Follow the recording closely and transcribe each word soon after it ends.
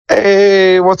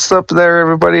Hey, what's up there,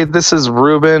 everybody? This is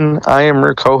Ruben. I am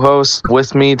your co-host.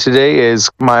 With me today is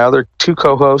my other two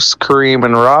co-hosts, Kareem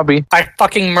and Robbie. I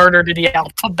fucking murdered the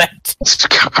alphabet.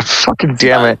 God fucking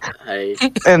damn it. Hey.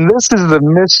 And this is the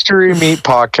Mystery Meat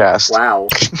Podcast. Wow.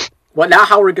 Well, now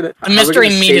how we're gonna... The mystery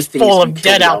meat is full of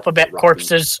dead alphabet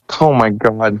corpses. Oh my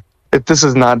god. This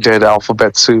is not dead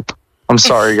alphabet soup. I'm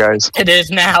sorry, guys. It is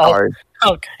now. Sorry.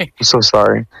 Okay. I'm so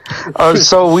sorry.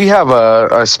 So we have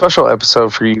a special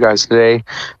episode for you guys today.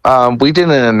 We didn't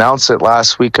announce it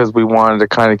last week because we wanted to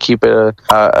kind of keep it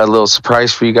a little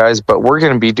surprise for you guys, but we're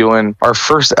going to be doing our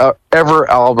first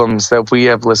ever albums that we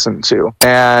have listened to.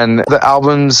 And the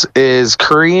albums is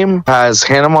Kareem has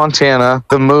Hannah Montana,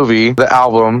 the movie, the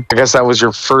album. I guess that was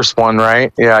your first one,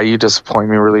 right? Yeah, you disappoint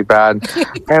me really bad.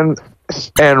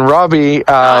 And Robbie,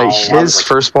 his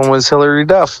first one was Hilary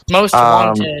Duff. Most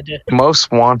Wanted.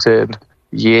 Most Wanted.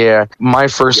 Yeah. My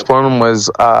first one was,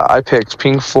 I picked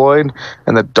Pink Floyd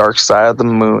and the Dark Side of the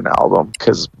Moon album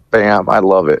because, bam, I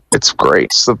love it. It's great.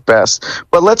 It's the best.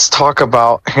 But let's talk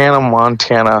about Hannah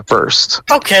Montana first.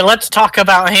 Okay, let's talk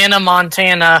about Hannah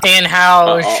Montana and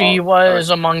how she was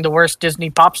among the worst Disney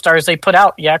pop stars they put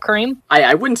out. Yeah, Kareem?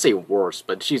 I wouldn't say worst,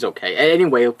 but she's okay.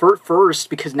 Anyway, first,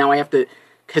 because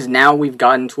now we've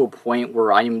gotten to a point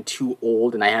where I am too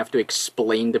old and I have to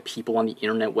explain to people on the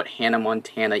internet what Hannah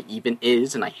Montana even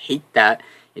is, and I hate that,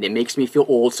 and it makes me feel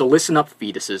old. So listen up,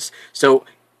 fetuses. So,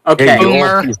 okay,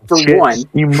 Boomer. For one...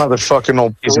 You motherfucking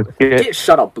old piece of shit.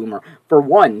 Shut up, Boomer. For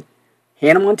one,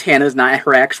 Hannah Montana is not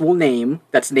her actual name.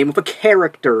 That's the name of a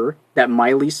character that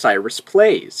Miley Cyrus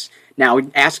plays. Now,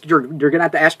 you're gonna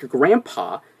have to ask your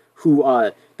grandpa who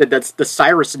that's the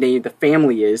Cyrus name the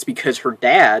family is, because her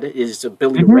dad is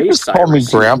Billy Ray Cyrus. Call me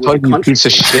grandpa, you piece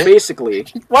of shit. Basically.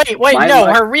 Wait,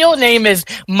 no, her real name is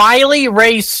Miley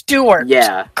Ray Stewart.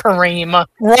 Yeah. Kareem.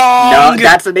 Wrong. No,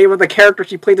 that's the name of the character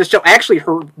she played the show. Actually,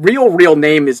 her real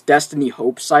name is Destiny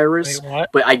Hope Cyrus. Wait, what?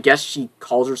 But I guess she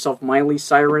calls herself Miley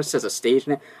Cyrus as a stage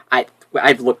name.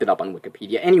 I've looked it up on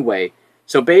Wikipedia. Anyway,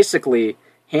 so basically,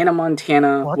 Hannah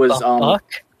Montana was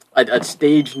a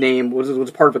stage name,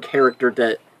 was part of a character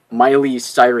that Miley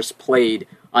Cyrus played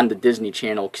on the Disney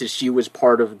Channel, because she was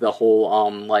part of the whole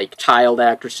like child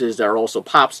actresses that are also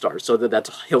pop stars. So that's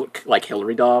like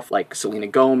Hilary Duff, like Selena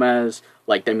Gomez,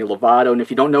 like Demi Lovato. And if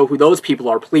you don't know who those people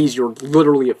are, please, you're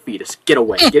literally a fetus. Get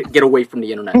away, get away from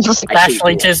the internet.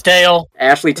 Ashley Tisdale,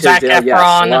 Zac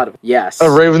Efron. Yes, a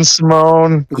lot of Raven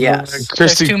Simone. Yes,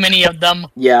 there's too many of them.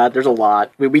 Yeah, there's a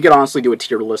lot. We could honestly do a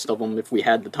tier list of them if we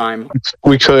had the time.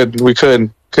 We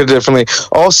could definitely.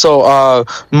 Also,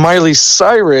 Miley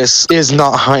Cyrus is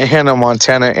not Hannah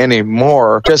Montana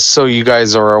anymore. Just so you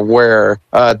guys are aware,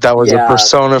 that was a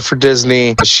persona for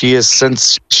Disney. She has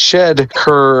since shed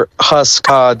her husk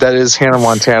that is Hannah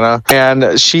Montana,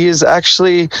 and she is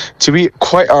actually, to be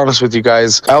quite honest with you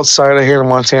guys, outside of Hannah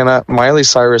Montana, Miley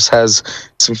Cyrus has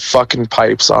some fucking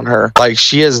pipes on her. Like,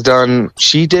 she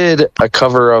did a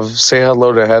cover of Say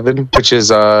Hello to Heaven, which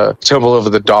is a Temple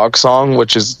of the Dog song,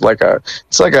 which is like a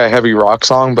heavy rock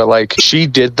song, but like, she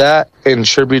did that in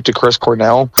tribute to Chris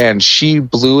Cornell, and she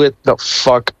blew it the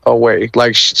fuck away.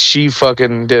 Like, she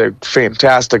fucking did a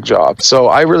fantastic job. So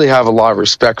I really have a lot of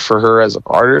respect for her as an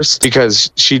artist,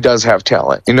 because she does have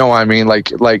talent. You know what I mean?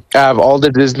 Like out of all the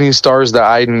Disney stars that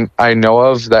I know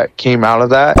of that came out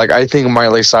of that, like, I think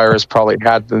Miley Cyrus probably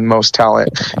had the most talent.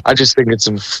 I just think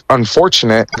it's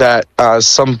unfortunate that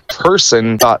some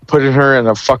person thought putting her in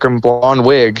a fucking blonde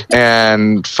wig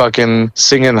and fucking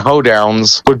singing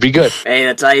hoedowns would be good. Hey,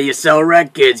 that's how you sell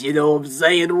records, you know what I'm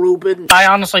saying, Ruben? I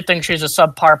honestly think she's a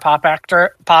subpar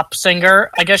pop singer.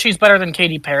 I guess she's better than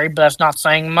Katy Perry, but that's not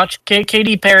saying much.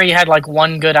 Katy Perry had like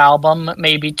one good album,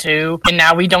 maybe two, and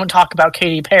now we don't talk about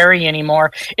Katy Perry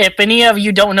anymore. If any of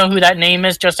you don't know who that name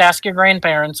is, just ask your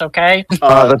grandparents, okay? That's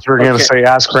what we're gonna say.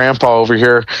 Ask Grandpa over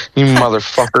here, you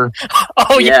motherfucker.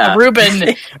 Oh yeah,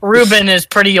 Ruben is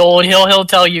pretty old. He'll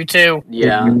tell you too.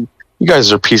 Yeah. You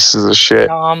guys are pieces of shit.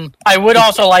 I would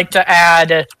also like to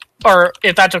add, or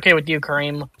if that's okay with you,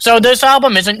 Kareem. So this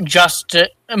album isn't just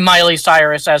Miley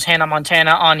Cyrus as Hannah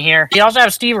Montana on here. We also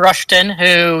have Steve Rushton,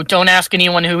 who, don't ask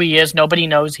anyone who he is, nobody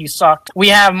knows, he sucked. We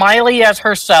have Miley as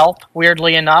herself,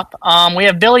 weirdly enough. We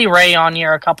have Billy Ray on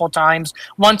here a couple times,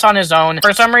 once on his own.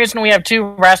 For some reason, we have two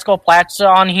Rascal Flatts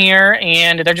on here,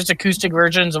 and they're just acoustic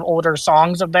versions of older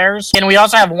songs of theirs. And we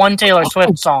also have one Taylor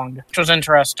Swift song, which was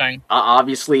interesting.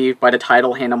 Obviously, by the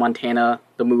title, Hannah Montana,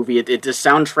 the movie, it's a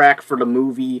soundtrack for the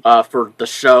movie, for the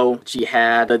show. She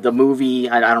had the movie,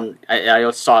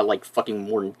 I saw it like fucking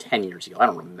more than 10 years ago. I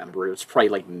don't remember. It was probably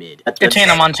like mid. It's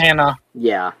Hannah Montana.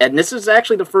 Yeah. And this is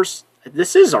actually the first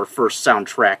this is our first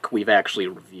soundtrack we've actually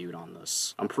reviewed on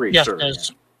this. I'm pretty sure. Yes, it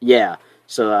is. Yeah.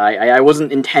 So I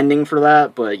wasn't intending for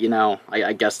that, but,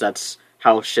 I guess that's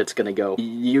how shit's gonna go.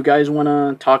 You guys want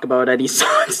to talk about any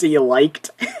songs that you liked?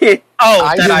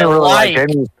 I didn't really like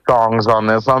any songs on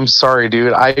this. I'm sorry,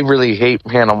 dude. I really hate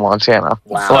Hannah Montana.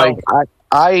 Wow. Like,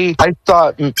 I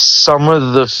thought some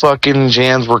of the fucking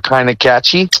jams were kind of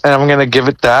catchy, and I'm going to give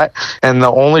it that. And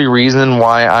the only reason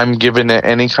why I'm giving it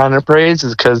any kind of praise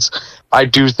is because I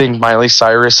do think Miley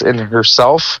Cyrus in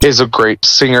herself is a great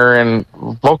singer and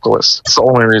vocalist. It's the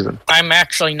only reason. I'm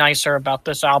actually nicer about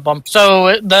this album.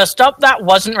 So the stuff that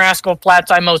wasn't Rascal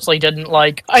Flatts, I mostly didn't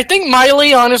like. I think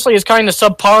Miley, honestly, is kind of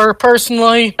subpar,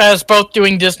 personally, as both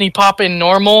doing Disney pop and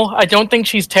normal. I don't think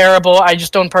she's terrible. I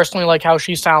just don't personally like how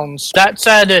she sounds. That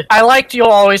said, I liked You'll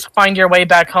Always Find Your Way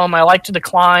Back Home. I liked The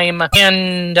Climb,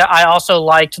 and I also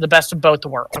liked The Best of Both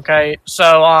Worlds. Okay,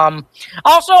 so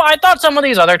also I thought some of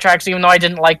these other tracks, even though I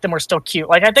didn't like them, were still cute.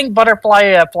 Like, I think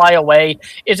Butterfly Fly Away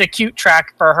is a cute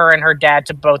track for her and her dad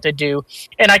to both do,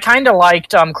 and I kind of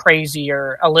liked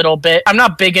Crazier a little bit. I'm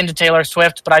not big into Taylor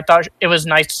Swift, but I thought it was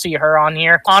nice to see her on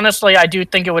here. Honestly, I do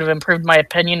think it would have improved my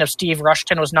opinion if Steve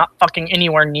Rushton was not fucking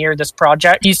anywhere near this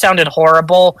project. He sounded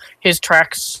horrible. His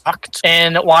tracks sucked.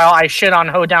 And while I shit on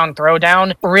Hoedown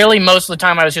Throwdown, really most of the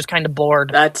time I was just kind of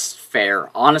bored. That's fair.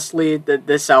 Honestly,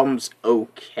 this album's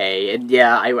okay. And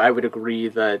yeah, I would agree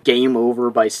that Game Over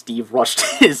by Steve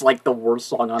Rushton is like the worst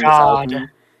song on this album.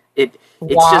 It's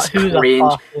just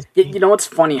cringe. You know what's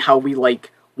funny? How we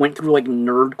went through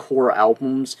nerdcore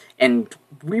albums and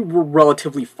we were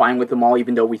relatively fine with them all,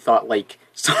 even though we thought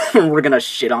some of them were gonna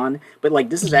shit on. But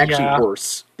this is actually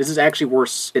worse. This is actually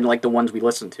worse than the ones we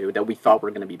listened to that we thought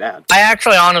were gonna be bad. I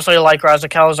actually honestly like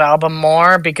Razakel's album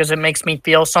more because it makes me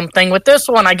feel something. With this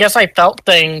one, I guess I felt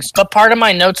things, but part of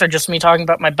my notes are just me talking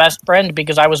about my best friend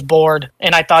because I was bored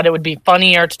and I thought it would be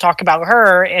funnier to talk about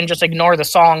her and just ignore the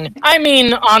song. I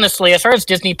mean, honestly, as far as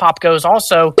Disney pop goes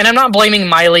also, and I'm not blaming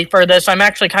Miley for this, I'm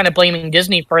actually kind of blaming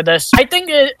Disney for this. I think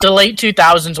the late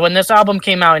 2000s, when this album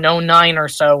came out in 2009 or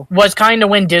so, was kind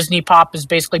of when Disney pop has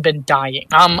basically been dying.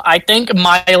 I think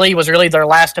Miley was really their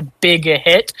last big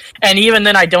hit, and even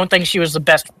then I don't think she was the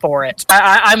best for it.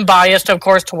 I'm biased, of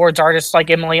course, towards artists like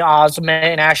Emily Osment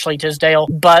and Ashley Tisdale,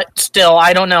 but still,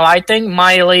 I don't know. I think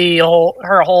Miley,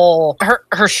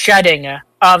 her shedding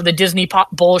of the Disney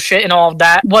pop bullshit and all of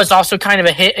that was also kind of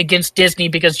a hit against Disney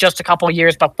because just a couple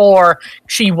years before,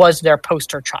 she was their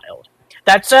poster child.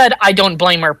 That said, I don't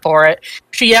blame her for it.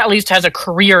 She at least has a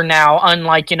career now,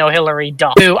 unlike, Hilary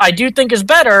Duff, who I do think is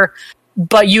better,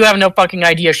 but you have no fucking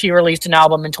idea she released an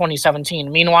album in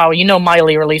 2017. Meanwhile,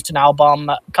 Miley released an album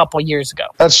a couple years ago.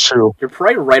 That's true. You're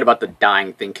probably right about the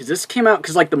dying thing, because this came out,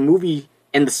 because the movie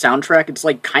and the soundtrack, it's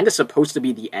kind of supposed to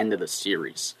be the end of the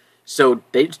series. So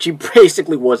she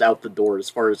basically was out the door as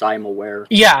far as I'm aware.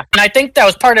 Yeah, and I think that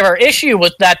was part of her issue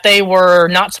was that they were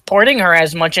not supporting her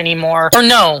as much anymore. Or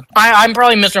no, I'm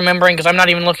probably misremembering because I'm not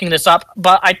even looking this up,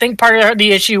 but I think part of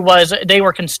the issue was they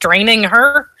were constraining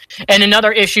her, and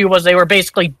another issue was they were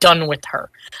basically done with her.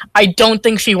 I don't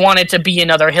think she wanted to be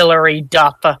another Hilary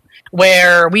Duff,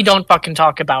 where we don't fucking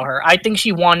talk about her. I think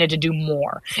she wanted to do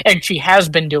more, and she has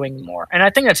been doing more, and I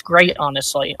think that's great,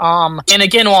 honestly. And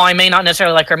again, while I may not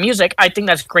necessarily like her music, I think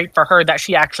that's great for her that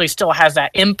she actually still has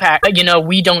that impact that,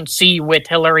 we don't see with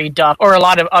Hilary Duff or a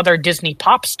lot of other Disney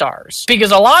pop stars.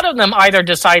 Because a lot of them either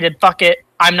decided, fuck it,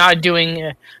 I'm not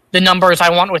doing the numbers I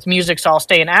want with music, so I'll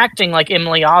stay in acting like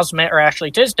Emily Osment or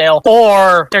Ashley Tisdale,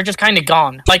 or they're just kind of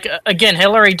gone. Again,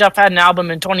 Hilary Duff had an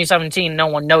album in 2017, no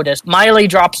one noticed. Miley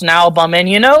drops an album, and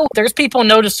there's people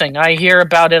noticing. I hear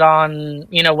about it on,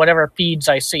 whatever feeds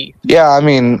I see. Yeah, I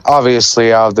mean,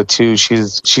 obviously, out of the two,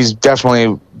 she's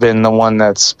definitely been the one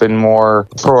that's been more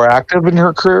proactive in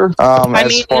her career.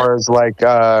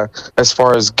 As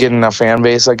far as getting a fan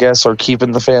base, I guess, or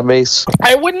keeping the fan base.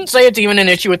 I wouldn't say it's even an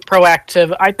issue with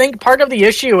proactive. I think part of the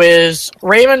issue is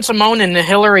Raven-Symoné and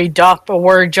Hilary Duff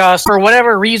were just, for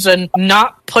whatever reason,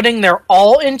 not putting their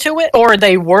all into it, or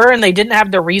they were and they didn't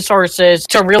have the resources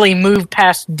to really move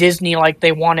past Disney like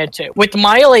they wanted to. With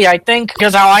Miley, I think,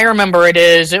 because how I remember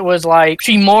it was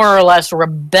she more or less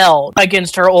rebelled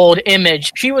against her old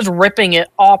image. She was ripping it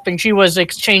off and she was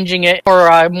exchanging it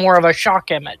for more of a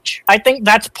shock image. I think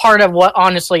that's part of what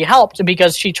honestly helped,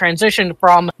 because she transitioned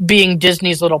from being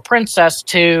Disney's little princess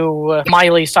to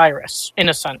Miley Cyrus, in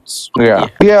a sense. Yeah,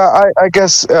 I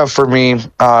guess for me,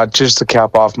 just to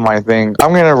cap off my thing,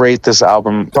 I'm going to rate this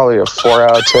album probably a 4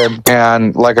 out of 10.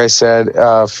 And like I said,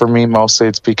 for me, mostly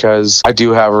it's because I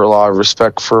do have a lot of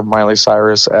respect for Miley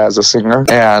Cyrus as a singer,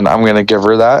 and I'm going to give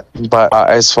her that. But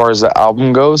as far as the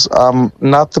album goes,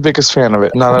 not the biggest fan of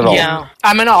it. Not at all. Yeah,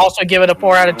 I'm gonna also give it a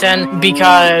 4 out of 10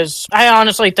 because I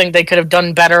honestly think they could have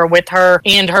done better with her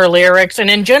and her lyrics. And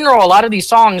in general, a lot of these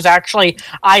songs actually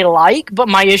I like, but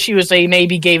my issue is they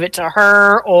maybe gave it to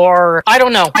her, or I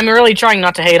don't know. I'm really trying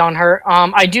not to hate on her.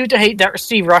 I do hate that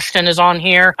Steve Rushton is on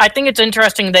here. I think it's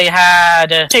interesting they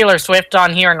had Taylor Swift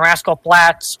on here and Rascal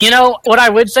Flatts. You know, what I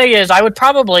would say is I would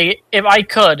probably, if I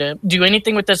could, do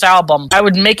anything with this album, I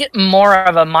would make it more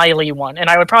of a Miley one. And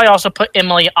I would probably also put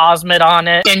Emily Osment on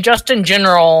it. And just in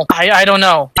general, I don't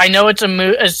know. I know it's a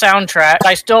soundtrack.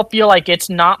 I still feel like it's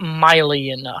not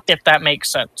Miley enough, if that makes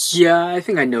sense. Yeah, I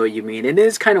think I know what you mean. It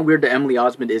is kind of weird that Emily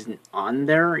Osment isn't on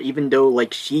there, even though,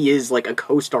 like, she is, like, a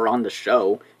co-star on the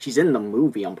show. She's in the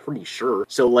movie, I'm pretty sure.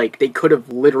 So, like, they could have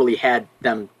literally had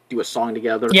them do a song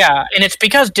together. Yeah, and it's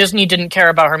because Disney didn't care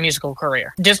about her musical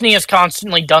career. Disney has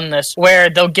constantly done this, where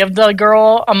they'll give the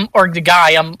girl or the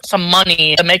guy some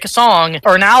money to make a song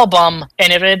or an album,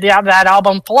 and if that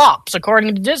album flops,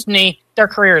 according to Disney, their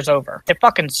career is over. It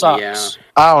fucking sucks. Yeah.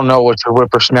 I don't know what the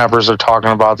whippersnappers are talking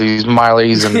about. These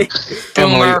Mileys and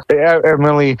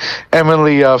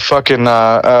Emily, fucking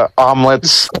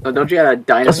omelets. Don't you have a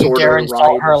dinosaur Darren ride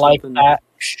saw her or like something? that.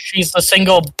 She's the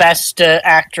single best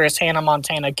actress Hannah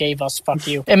Montana gave us. Fuck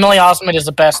you. Emily Osment is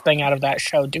the best thing out of that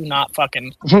show. Do not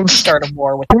fucking start a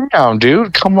war with her. Calm down,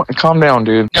 dude. Calm down,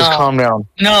 dude. Just calm down.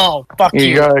 No, fuck you.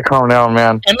 You gotta calm down,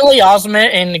 man. Emily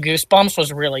Osment in Goosebumps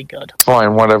was really good.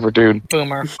 Fine, whatever, dude.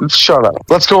 Boomer. Shut up.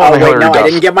 Let's go Oh, on wait, Hilary no, Duff. I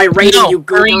didn't get my rating, you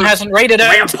Green goober. hasn't rated it.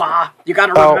 Grandpa, you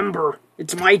gotta remember.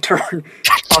 It's my turn.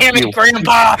 Damn it,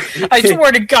 Grandpa. I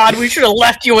swear to God, we should have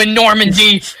left you in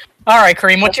Normandy. All right,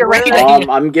 Kareem, what's your rating?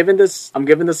 I'm giving this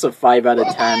a 5 out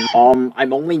of 10.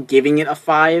 I'm only giving it a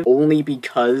 5 only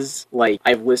because, like,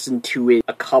 I've listened to it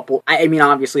a couple. I mean,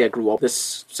 obviously, I grew up with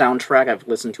this soundtrack. I've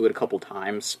listened to it a couple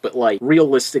times, but, like,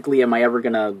 realistically, am I ever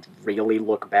gonna really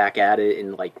look back at it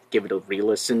and, like, give it a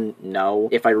re-listen? No.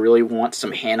 If I really want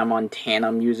some Hannah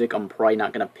Montana music, I'm probably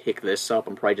not gonna pick this up.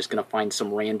 I'm probably just gonna find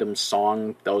some random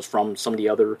song that was from some of the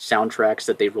other soundtracks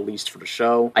that they released for the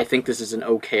show. I think this is an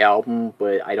okay album,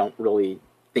 but I don't really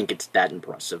think it's that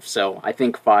impressive. So I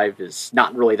think 5 is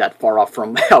not really that far off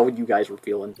from how you guys were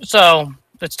feeling. So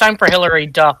it's time for Hilary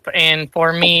Duff, and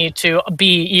for me to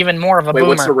be even more of a boomer. Wait,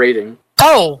 what's the rating?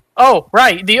 Oh,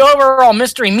 right. The overall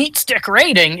Mystery Meat Stick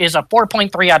rating is a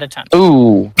 4.3 out of 10.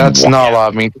 Ooh, that's not a lot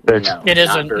of meat sticks. No, It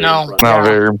isn't, no. Not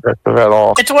very impressive at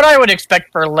all. It's what I would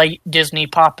expect for late Disney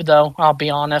pop, though, I'll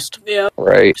be honest. Yeah.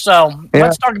 Right. So,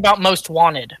 let's talk about Most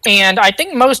Wanted. And I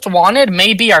think Most Wanted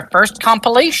may be our first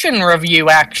compilation review,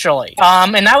 actually.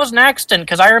 And that was an accident,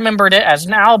 because I remembered it as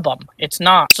an album. It's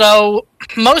not. So,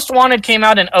 Most Wanted came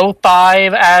out in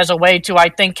 2005 as a way to, I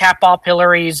think, cap off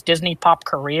Hilary's Disney pop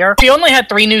career. She only had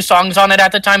 3 new songs on it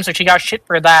at the time, so she got shit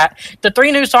for that. The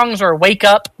 3 new songs were Wake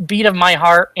Up, Beat of My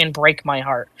Heart, and Break My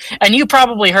Heart. And you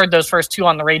probably heard those first 2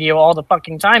 on the radio all the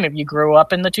fucking time if you grew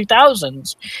up in the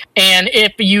 2000s. And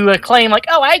if you claim, like,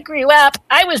 oh, I grew up,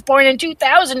 I was born in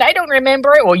 2000, I don't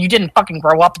remember it. Well, you didn't fucking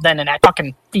grow up then in that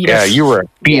fucking fetus. Yeah, you were a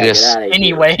fetus. Yeah,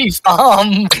 Anyways,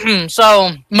 so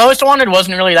Most Wanted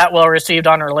wasn't really that well received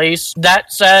on release.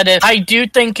 That said, I do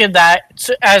think that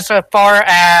as far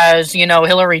as, you know,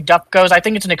 Hilary Duff goes, I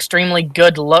think it's an extremely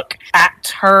good look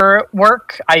at her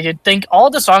work. I did think all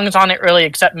the songs on it, really,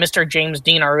 except Mr. James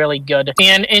Dean, are really good.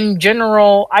 And in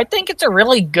general, I think it's a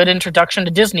really good introduction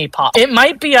to Disney pop. It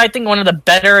might be, I think, one of the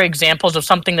better examples of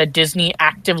something that Disney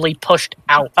actively pushed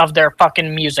out of their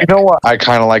fucking music. You know what I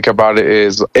kind of like about it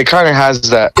is it kind of has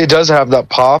that, it does have that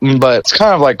pop, but it's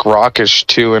kind of like rockish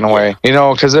too in a way, you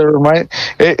know, because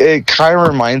it kind of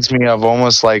reminds me of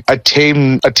almost like a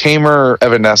tamer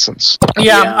Evanescence.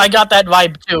 Yeah, I got that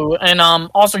vibe too. And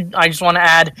also, I just want to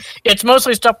add, it's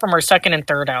mostly stuff from her second and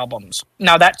third albums.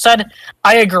 Now, that said,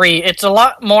 I agree. It's a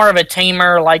lot more of a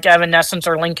tamer like Evanescence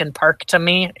or Linkin Park to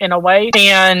me, in a way.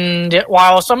 And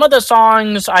while some of the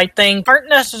songs, I think, aren't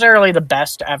necessarily the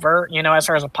best ever, you know, as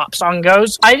far as a pop song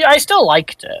goes, I still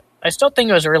liked it. I still think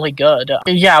it was really good.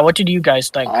 Yeah, what did you guys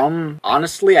think?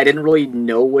 Honestly, I didn't really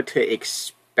know what to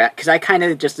expect, because I kind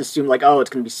of just assumed, like, oh, it's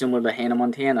going to be similar to Hannah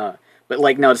Montana. But,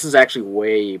 like, no, this is actually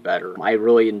way better. I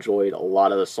really enjoyed a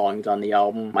lot of the songs on the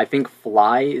album. I think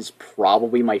Fly is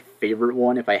probably my favorite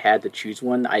one if I had to choose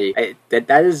one.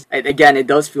 That is, again, it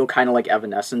does feel kind of like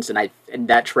Evanescence, and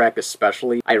that track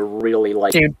especially, I really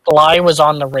like. Dude, Fly was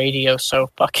on the radio so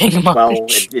fucking much. Well,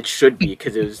 it should be,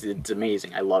 because it's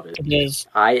amazing. I love it. It is.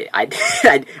 I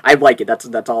like it.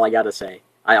 That's all I gotta say.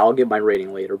 I'll give my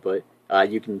rating later, but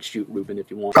You can shoot Ruben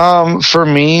if you want. For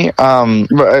me,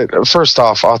 first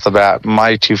off the bat,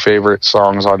 my two favorite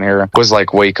songs on here was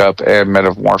like "Wake Up" and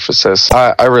 "Metamorphosis."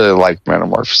 I really like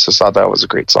 "Metamorphosis." I thought that was a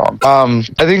great song. I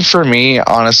think for me,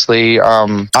 honestly,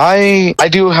 I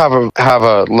do have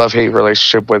a love-hate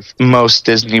relationship with most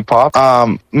Disney pop.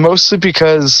 Mostly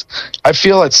because I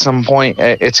feel at some point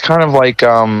it's kind of like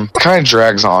kind of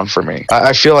drags on for me.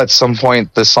 I feel at some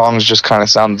point the songs just kind of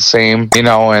sound the same,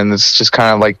 and it's just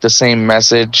kind of like the same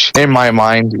message in my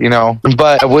mind,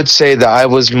 But I would say that I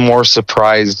was more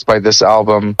surprised by this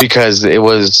album because it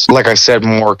was, like I said,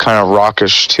 more kind of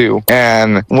rockish too.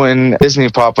 And when Disney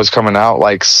pop was coming out,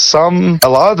 like a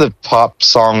lot of the pop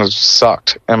songs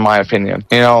sucked, in my opinion.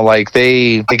 Like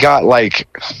they got like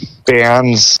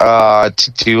bands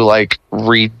to do like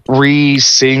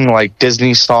re-sing like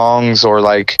Disney songs or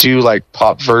like do like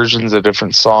pop versions of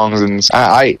different songs, and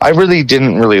I really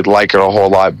didn't really like it a whole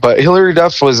lot. But Hilary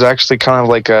Duff was actually kind of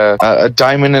like a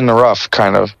diamond in the rough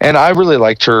kind of, and I really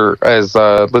liked her as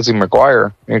Lizzie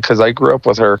McGuire because I grew up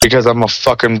with her because I'm a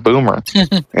fucking boomer.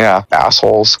 Yeah,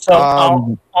 assholes. So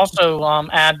I'll also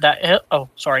add that. Oh,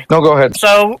 sorry. No, go ahead.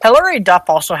 So Hilary Duff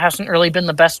also hasn't really been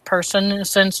the best person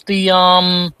since the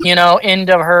end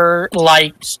of her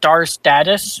like star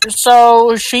status.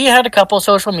 So she had a couple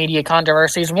social media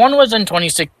controversies. One was in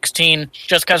 2016,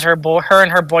 just because her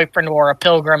and her boyfriend wore a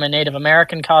pilgrim and Native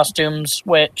American costumes,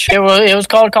 which it was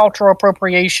called cultural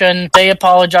appropriation. They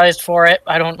apologized for it.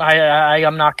 I'm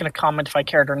not going to comment if I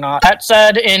cared or not. That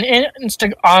said, in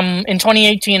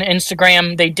 2018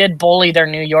 Instagram, they did bully their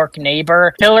New York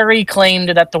neighbor. Hilary claimed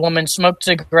that the woman smoked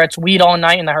cigarettes, weed all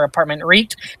night, and that her apartment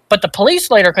reeked. But the police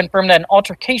later confirmed that an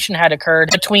altercation had occurred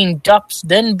between Duff's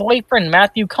then boyfriend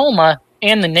Matthew Coma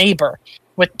and the neighbor,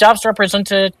 with Duff's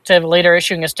representative later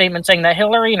issuing a statement saying that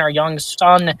Hilary and her young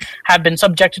son have been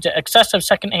subjected to excessive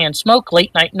secondhand smoke,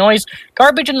 late night noise,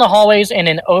 garbage in the hallways, and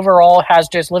an overall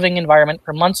hazardous living environment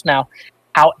for months now.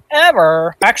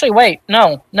 However, actually, wait,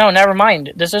 no, never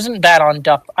mind. This isn't bad on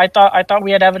Duff. I thought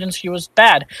we had evidence she was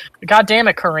bad. God damn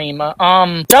it,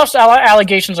 Kareem. Duff's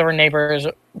allegations of her neighbors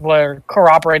were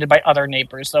corroborated by other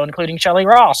neighbors, though, including Shelley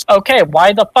Ross. Okay,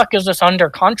 why the fuck is this under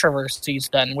controversies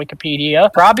then,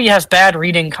 Wikipedia? Robbie has bad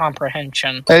reading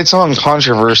comprehension. It's on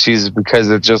controversies because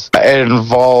it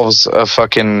involves a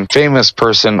fucking famous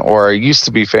person or a used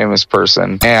to be famous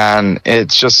person, and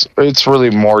it's really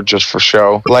more just for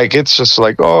show. Like, it's just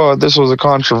like, oh, this was a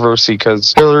controversy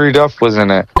because Hilary Duff was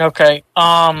in it. Okay,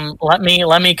 let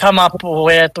me come up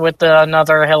with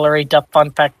another Hilary Duff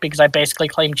fun fact, because I basically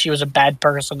claimed she was a bad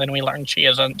person, then we learned she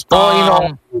isn't.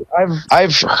 Well,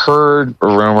 I've heard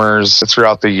rumors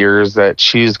throughout the years that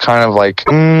she's kind of like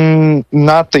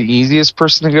not the easiest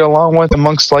person to get along with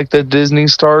amongst like the Disney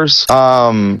stars.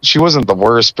 She wasn't the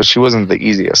worst, but she wasn't the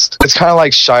easiest. It's kind of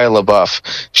like Shia LaBeouf.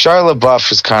 Shia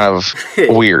LaBeouf is kind of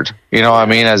weird. You know what I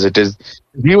mean?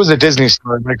 He was a Disney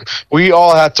star. Like, we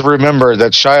all have to remember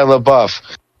that Shia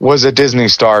LaBeouf was a Disney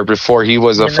star before he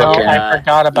was I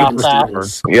forgot about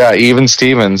that. Yeah, Even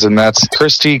Stevens, and that's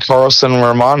Christy Carlson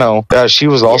Romano. She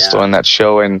was also in that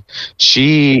show, and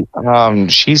she's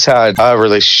had a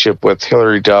relationship with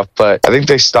Hilary Duff, but I think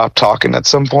they stopped talking at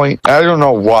some point. I don't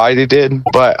know why they did,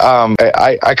 but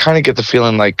I kind of get the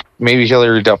feeling like maybe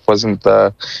Hilary Duff wasn't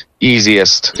the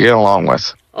easiest to get along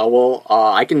with.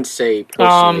 I can say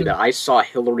personally that I saw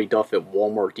Hilary Duff at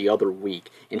Walmart the other week,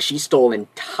 and she stole an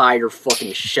entire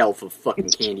fucking shelf of fucking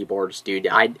candy bars, dude.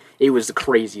 It was the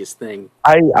craziest thing.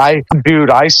 I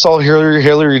saw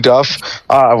Hilary Duff.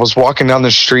 I was walking down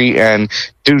the street, and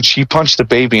dude, she punched a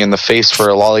baby in the face for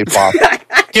a lollipop.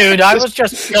 Dude, I was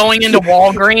just going into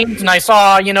Walgreens, and I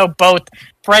saw, both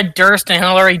Fred Durst and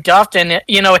Hilary Duff, and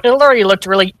Hilary looked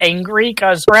really angry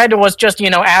because Fred was just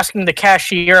asking the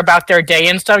cashier about their day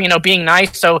and stuff, being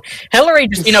nice. So Hilary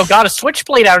just got a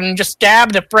switchblade out and just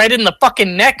stabbed Fred in the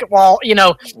fucking neck while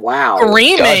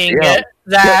screaming that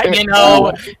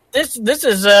this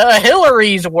is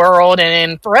Hilary's world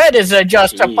and Fred is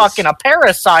just a fucking a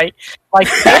parasite. Like,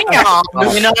 damn,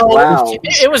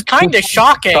 it was kind of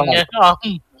shocking.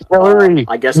 Hillary,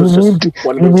 I guess it was just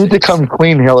you need to come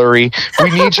clean, Hillary. We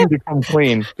need you to come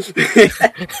clean.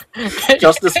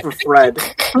 Justice for Fred.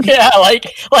 Yeah,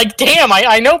 like damn,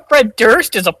 I know Fred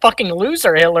Durst is a fucking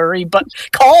loser, Hillary, but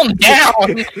calm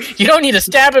down. You don't need to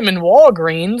stab him in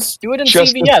Walgreens. Do it in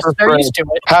CVS. They're used to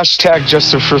it. Hashtag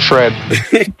Justice for Fred.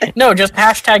 No, just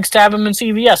hashtag stab him in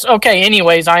CVS. Okay,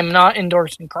 anyways, I'm not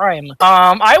endorsing crime.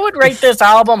 I would rate this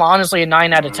album, honestly, a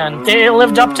 9 out of 10. It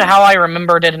lived up to how I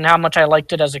remembered it and how much I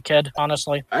liked it as as a kid,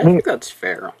 honestly. I think that's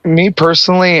fair. Me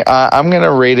personally, I'm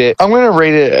gonna rate it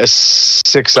a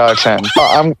 6 out of 10.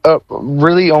 I'm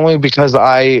really only because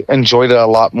I enjoyed it a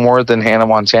lot more than Hannah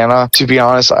Montana. To be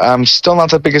honest, I'm still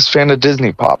not the biggest fan of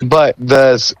Disney pop, but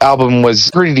this album was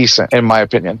pretty decent in my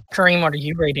opinion. Kareem, what are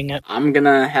you rating it? I'm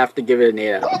gonna have to give it an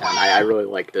 8 out of 10. I really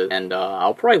liked it, and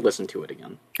I'll probably listen to it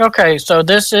again. Okay, so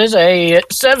this is a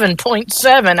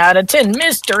 7.7 out of 10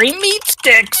 mystery meat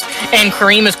sticks, and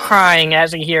Kareem is crying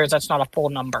as he hears that's not a full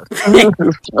number.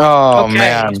 Oh okay,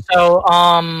 man! So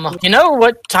you know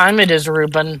what time it is,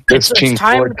 Ruben? It's Pink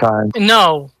Floyd time.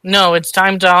 No, it's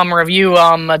time to review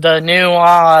the new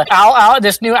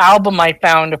this new album I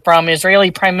found from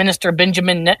Israeli Prime Minister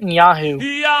Benjamin Netanyahu.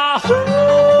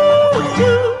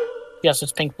 Yes,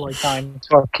 it's Pink Floyd time.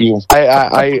 Fuck you.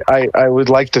 I would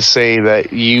like to say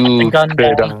that you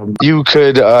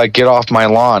could get off my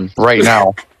lawn right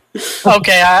now.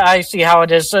 Okay, I see how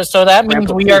it is. So that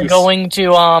means we are going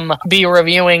to be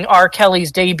reviewing R.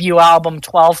 Kelly's debut album,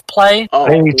 12 Play. Oh,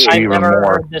 I hate you even more.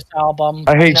 Heard this album.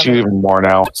 I hate you even more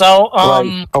now. So,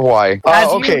 why?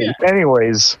 Okay.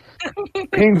 Anyways.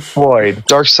 Pink Floyd,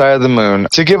 Dark Side of the Moon.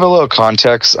 To give a little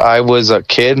context, I was a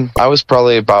kid. I was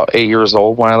probably about 8 years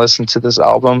old when I listened to this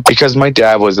album because my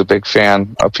dad was a big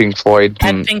fan of Pink Floyd.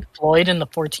 Had Pink Floyd in the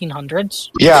 1400s?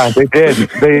 Yeah, they did.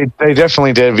 they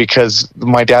definitely did because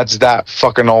my dad's that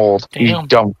fucking old. Damn. You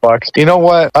dumb fuck. You know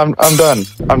what? I'm done.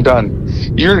 I'm done.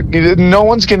 No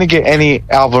one's gonna get any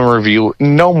album review.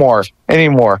 No more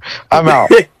anymore. I'm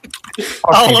out. Okay.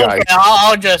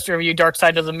 I'll just review Dark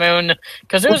Side of the Moon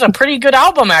because it was a pretty good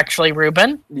album, actually,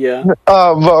 Ruben. Yeah.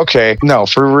 Okay. No,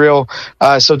 for real.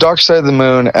 So Dark Side of the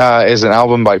Moon is an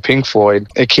album by Pink Floyd.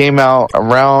 It came out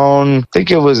around, I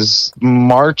think it was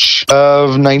March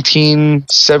of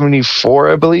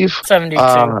 1974, I believe.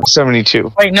 72.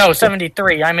 72. Wait, no,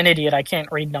 73. I'm an idiot. I can't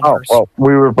read numbers. Oh, well,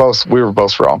 we were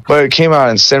both wrong. But it came out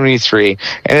in 73,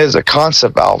 and it is a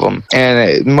concept album, and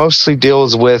it mostly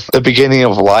deals with the beginning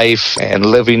of life and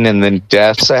living and then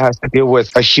death. So it has to deal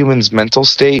with a human's mental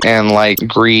state and like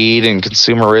greed and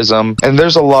consumerism. And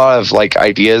there's a lot of like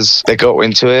ideas that go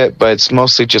into it, but it's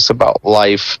mostly just about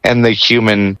life and the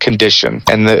human condition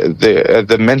and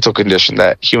the mental condition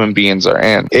that human beings are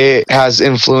in. It has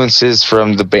influences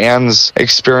from the band's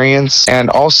experience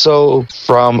and also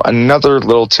from another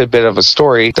little tidbit of a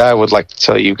story that I would like to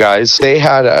tell you guys. They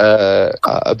had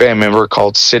a band member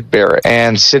called Syd Barrett,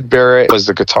 and Syd Barrett was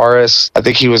the guitarist. I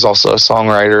think he was also a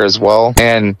songwriter as well,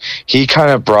 and he kind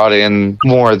of brought in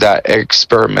more of that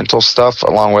experimental stuff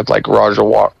along with like Roger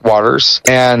Waters.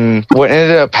 And what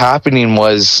ended up happening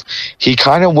was he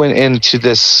kind of went into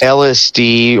this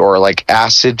LSD or like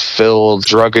acid filled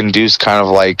drug induced kind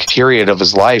of like period of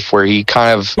his life where he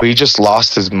just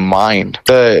lost his mind.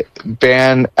 The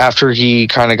band, after he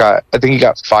kind of I think he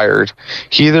got fired.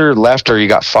 He either left or he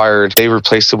got fired. They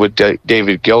replaced it with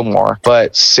David Gilmour,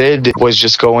 but Syd was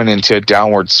just going into a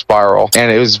downward spiral,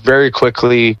 and it was very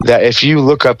quickly that if you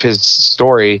look up his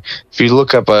story, if you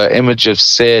look up an image of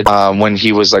Syd when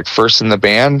he was like first in the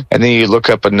band, and then you look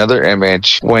up another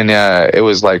image when it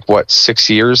was like 6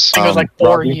 years, I think it was like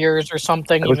 4 years or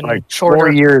something, even like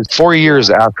shorter. 4 years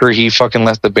after he fucking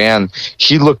left the band,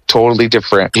 he looked totally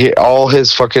different. He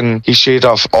shaved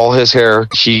off all his hair.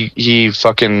 He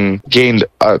fucking gained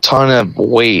a ton of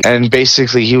weight, and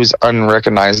basically he was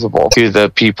unrecognizable to the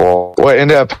people. What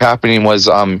ended up happening was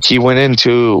he went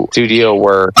into a studio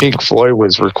where Pink Floyd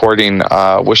was recording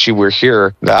Wish You Were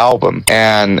Here, the album,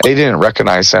 and they didn't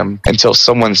recognize him until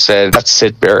someone said, that's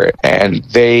Syd Barrett. And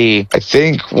I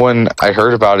think when I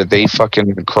heard about it, they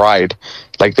fucking cried.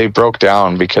 Like they broke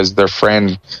down because their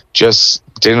friend just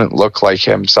didn't look like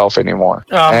himself anymore.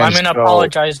 I'm going to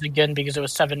apologize again because it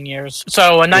was 7 years. So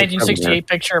a 1968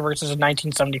 picture versus a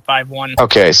 1975 one.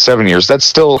 Okay, 7 years. That's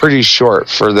still pretty short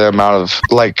for the amount of,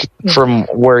 like, from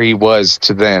where he was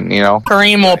to then, you know?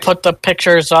 Kareem will put the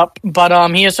pictures up, but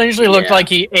he essentially looked like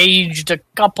he aged a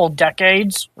couple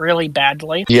decades really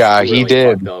badly. Yeah, he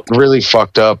did. Really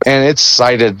fucked up. And it's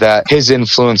cited that his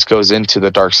influence goes into the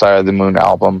Dark Side of the Moon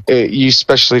album. You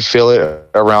especially feel it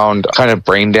around kind of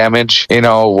brain damage, you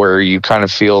know, where you kind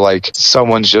of feel like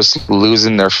someone's just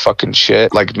losing their fucking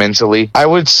shit, like mentally. I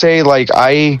would say, like,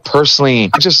 I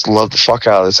just love the fuck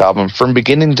out of this album from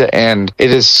beginning to end.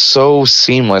 It is so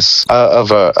seamless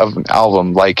of an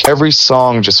album. Like every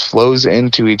song just flows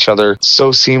into each other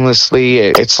so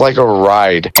seamlessly. It's like a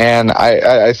ride, and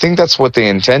I think that's what they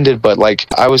intended. But like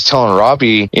I was telling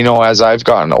Robbie, you know, as I've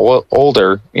gotten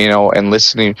older, you know, and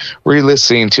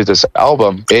re-listening to this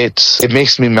album, it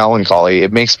makes me melancholy.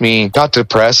 It makes me, not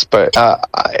depressed, but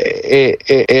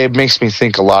it makes me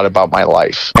think a lot about my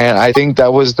life, and I think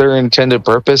that was their intended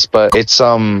purpose. But it's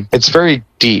very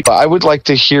deep. But I would like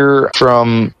to hear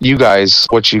from you guys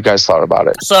what you guys thought about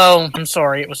it. So, I'm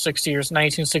sorry, it was 6 years,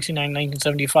 1969,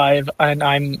 1975, and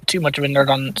I'm too much of a nerd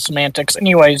on semantics.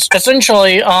 Anyways,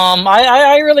 essentially,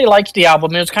 I really liked the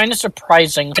album. It was kind of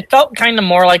surprising. It felt kind of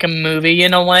more like a movie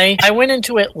in a way. I went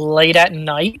into it late at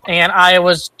night, and I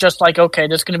was just like, okay,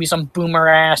 there's going to be some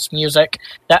boomer-ass music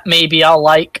that maybe I'll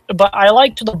like, but I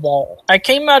liked The Wall. I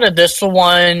came out of this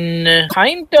one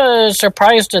kind of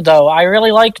surprised, though. I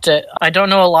really liked it. I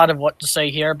don't know a lot of what to say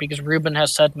here because Ruben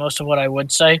has said most of what I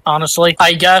would say, honestly.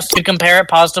 I guess to compare it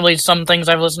positively to some things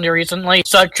I've listened to recently,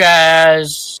 such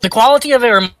as the quality of it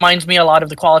reminds me a lot of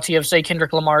the quality of, say,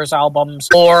 Kendrick Lamar's albums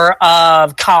or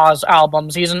of Kaz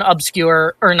albums. He's an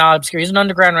he's an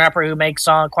underground rapper who makes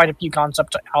quite a few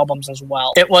concept albums as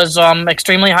well. It was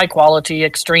extremely high quality,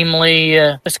 extremely,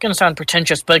 it's going to sound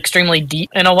pretentious, but extremely deep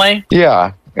in a way.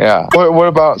 Yeah. Yeah. What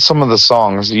about some of the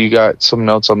songs? You got some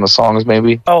notes on the songs,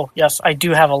 maybe? Oh, yes, I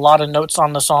do have a lot of notes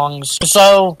on the songs.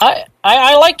 So,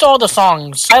 I liked all the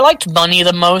songs. I liked Money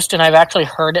the most, and I've actually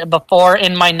heard it before.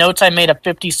 In my notes, I made a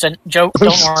 50 Cent joke.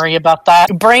 Don't worry about that.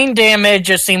 Brain Damage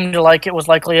just seemed like it was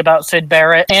likely about Syd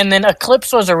Barrett. And then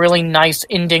Eclipse was a really nice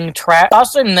ending track.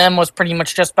 Us and Them was pretty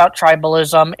much just about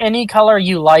tribalism. Any Color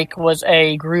You Like was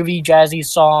a groovy, jazzy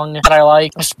song that I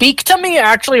like. Speak to Me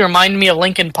actually reminded me of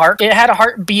Linkin Park. It had a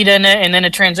heartbeat in it, and then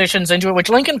it transitions into it, which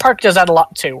Linkin Park does that a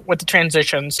lot too, with the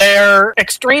transitions. They're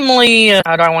extremely,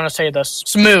 how do I want to say this?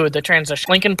 Smooth, the transition.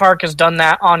 Linkin Park has done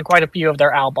that on quite a few of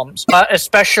their albums,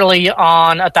 especially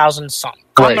on 1,000 Suns.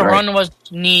 On the Run was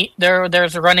neat.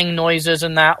 There's running noises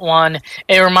in that one.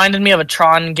 It reminded me of a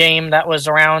Tron game that was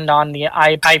around on the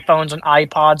iPhones and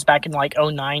iPods back in like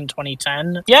 2009,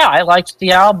 2010. Yeah, I liked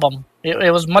the album.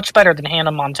 It was much better than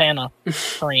Hannah Montana.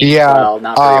 Yeah, well,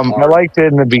 I liked it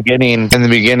in the beginning. In the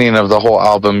beginning of the whole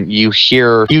album, you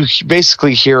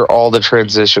basically hear all the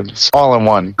transitions all in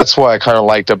one. That's what I kind of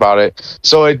liked about it.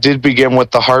 So it did begin with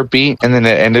the heartbeat, and then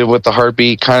it ended with the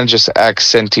heartbeat, kind of just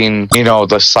accenting,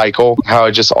 the cycle, how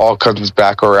it just all comes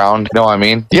back around. You know what I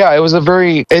mean? Yeah, it was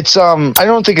I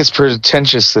don't think it's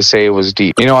pretentious to say it was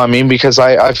deep. You know what I mean? Because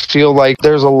I feel like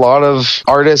there's a lot of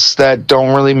artists that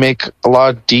don't really make a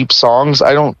lot of deep songs.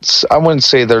 I wouldn't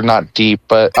say they're not deep,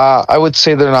 but I would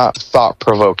say they're not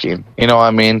thought-provoking. You know what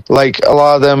I mean? Like, a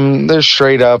lot of them, they're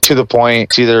straight up to the point.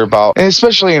 It's either about, and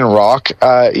especially in rock,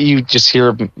 you just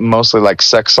hear mostly like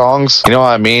sex songs. You know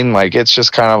what I mean? Like, it's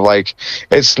just kind of like,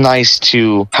 it's nice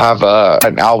to have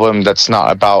an album that's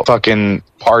not about fucking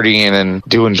partying and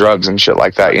doing drugs and shit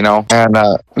like that, and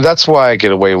that's why I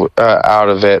get away out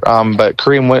of it. But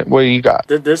Kareem, what do you got?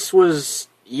 This was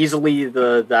easily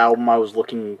the album I was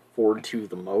looking forward to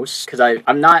the most, because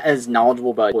I'm not as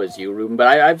knowledgeable about it as you, Ruben, but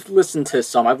I've listened to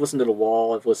some. I've listened to The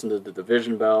Wall, I've listened to The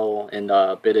Division Bell, and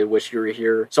bit of Wish You Were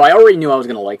Here. So I already knew I was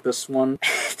going to like this one.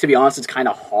 To be honest, it's kind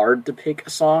of hard to pick a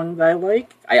song that I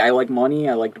like. I like Money,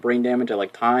 I like Brain Damage, I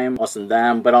like Time, Less Than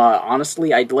Them, but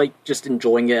honestly, I'd like just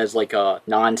enjoying it as like a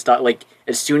non-stop, like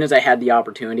as soon as I had the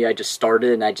opportunity, I just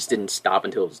started and I just didn't stop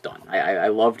until it was done. I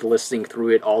loved listening through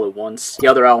it all at once. The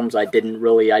other albums I didn't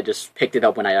really, I just picked it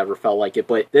up when I ever felt like it,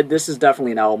 but this is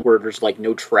definitely an album where there's like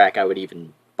no track I would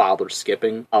even bother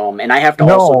skipping. And I have to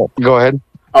also... Go ahead.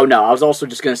 Oh no, I was also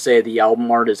just going to say the album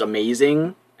art is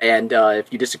amazing. And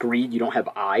if you disagree, you don't have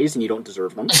eyes and you don't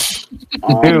deserve them.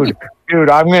 Dude,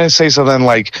 I'm going to say something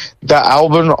like the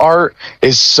album art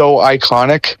is so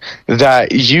iconic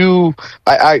that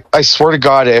I swear to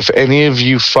God, if any of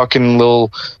you fucking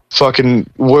little fucking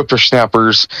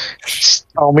whippersnappers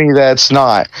tell me that's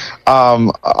not,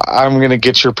 I'm going to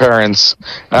get your parents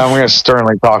and I'm going to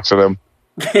sternly talk to them.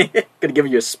 Gonna give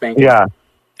you a spanking. Yeah.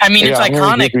 I mean, it's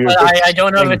iconic, but I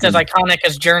don't know if it's as iconic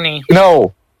as Journey.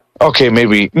 No. Okay,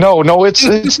 maybe. No, it's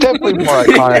definitely more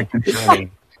iconic than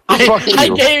Journey. I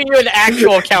gave you an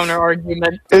actual counter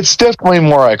argument. It's definitely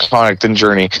more iconic than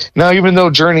Journey. Now, even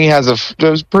though Journey has a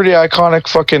pretty iconic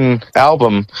fucking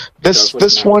album,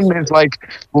 this one is like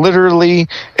literally,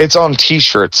 it's on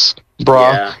t-shirts,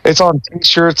 bruh. Yeah. It's on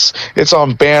t-shirts, it's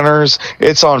on banners,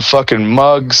 it's on fucking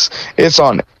mugs, it's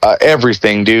on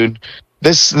everything, dude.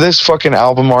 This fucking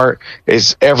album art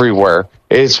is everywhere.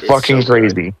 It's fucking so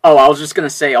crazy. Oh, I was just gonna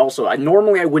say also,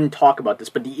 normally I wouldn't talk about this,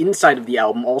 but the inside of the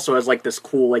album also has like this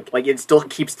cool, like it still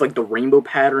keeps like the rainbow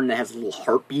pattern that has little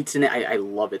heartbeats in it. I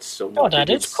love it so much. Oh, that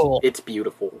is cool. It's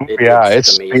beautiful.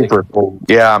 It's amazing. Super cool.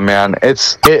 Yeah, man.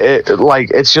 It's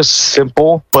just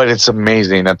simple, but it's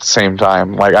amazing at the same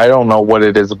time. Like, I don't know what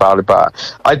it is about it,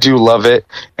 but I do love it.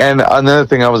 And another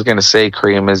thing I was gonna say,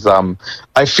 Kareem, is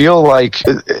I feel like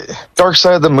Dark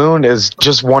Side of the Moon is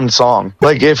just one song.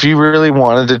 Like, if you really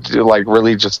wanted to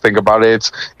really just think about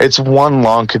it, it's one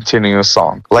long continuous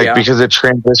song. Because it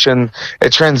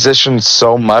transitions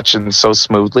so much and so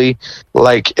smoothly.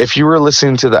 Like, if you were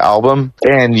listening to the album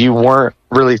and you weren't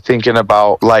really thinking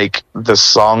about like the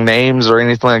song names or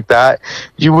anything like that,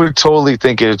 you would totally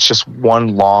think it's just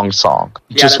one long song,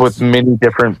 just with many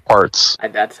different parts.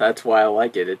 That's why I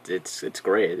like it. It's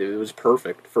great. It was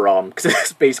perfect for because I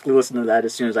was basically listening to that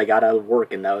as soon as I got out of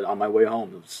work, and that was on my way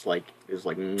home. It was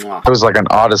like mwah. It was like an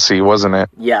odyssey, wasn't it?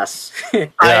 Yes.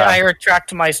 I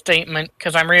retract my statement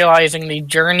because I'm realizing the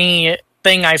Journey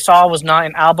thing I saw was not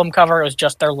an album cover, it was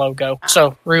just their logo.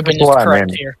 So Ruben is correct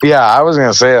here. Yeah, I was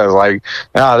gonna say, I was like,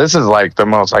 this is like the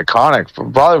most iconic,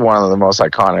 probably one of the most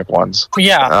iconic ones.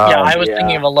 I was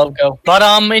thinking of a logo. But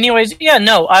anyways,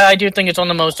 I do think it's one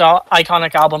of the most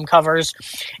iconic album covers.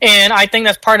 And I think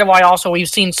that's part of why also we've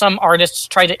seen some artists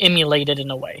try to emulate it in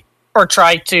a way, or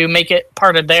try to make it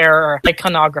part of their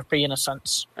iconography in a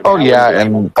sense. Oh yeah,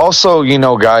 and also,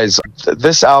 guys,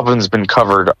 this album's been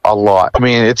covered a lot. I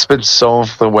mean, it's been so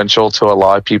influential to a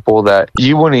lot of people that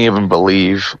you wouldn't even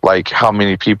believe like how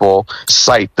many people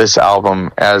cite this album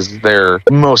as their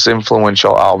most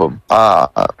influential album.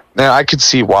 And I could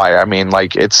see why. I mean,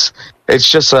 like it's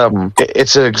just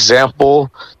it's an example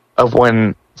of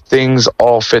when things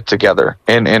all fit together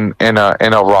in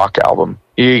a rock album.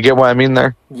 You get what I mean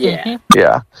there? Yeah. Mm-hmm.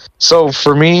 Yeah. So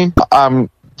for me,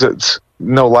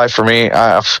 no lie for me,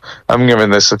 I'm giving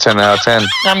this a 10 out of 10.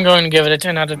 I'm going to give it a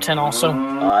 10 out of 10 also.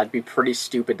 I'd be pretty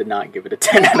stupid to not give it a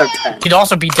 10 out of 10. You'd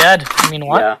also be dead. I mean,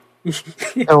 what? Yeah.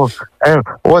 And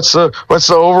what's the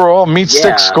overall meat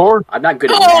stick score? I'm not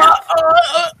good at math.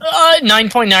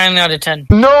 9.9 out of 10.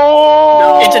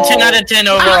 No! It's a 10 out of 10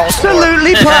 overall.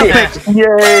 Absolutely perfect.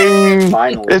 Yay!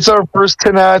 Finally. It's our first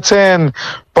 10 out of 10.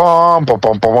 Bum, bum,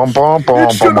 bum, bum, bum, bum,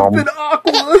 It should have been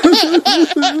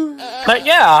awkward. But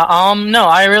yeah, no,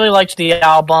 I really liked the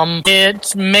album.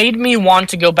 It made me want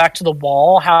to go back to the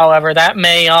wall. However, that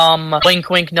may, wink,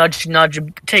 wink, nudge, nudge,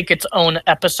 take its own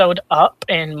episode up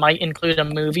and might include a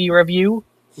movie review.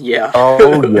 Yeah.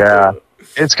 Oh, yeah.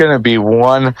 It's going to be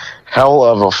one hell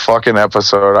of a fucking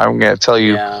episode. I'm going to tell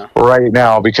you right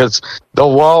now, because the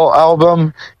Wall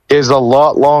album is a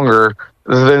lot longer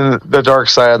than the Dark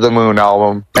Side of the Moon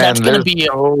album. That's going to be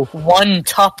one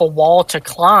tough wall to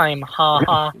climb.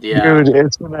 Ha. Yeah. Dude,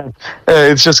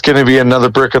 it's just going to be another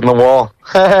brick in the wall.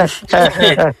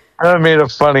 I made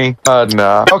it funny.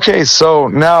 No. Okay, so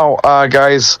now,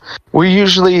 guys, we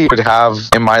usually would have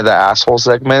Am I the Asshole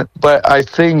segment, but I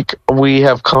think we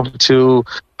have come to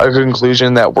a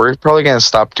conclusion that we're probably going to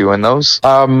stop doing those.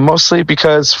 Mostly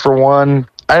because, for one,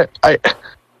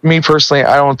 me personally,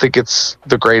 I don't think it's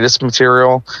the greatest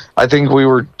material. I think we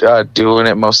were doing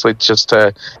it mostly just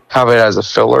to have it as a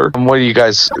filler. What do you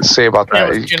guys say about that?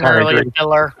 It was generally a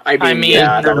filler. I mean,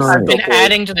 I've been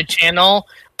adding to the channel,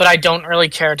 but I don't really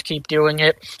care to keep doing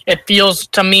it. It feels,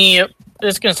 to me,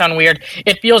 this is going to sound weird,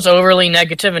 it feels overly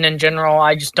negative, and in general,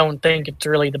 I just don't think it's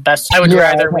really the best. I would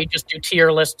rather we just do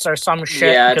tier lists or some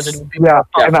shit.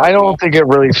 And I don't think it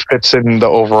really fits in the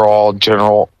overall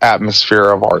general atmosphere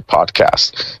of our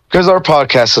podcast, because our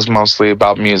podcast is mostly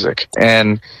about music.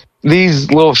 And these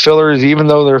little fillers, even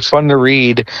though they're fun to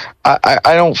read, I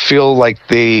don't feel like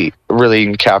they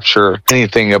really capture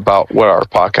anything about what our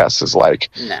podcast is like.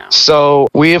 No. So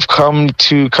we have come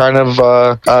to kind of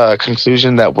a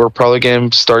conclusion that we're probably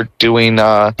going to start doing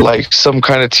like some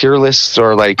kind of tier lists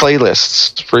or like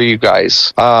playlists for you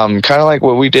guys. Kind of like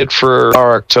what we did for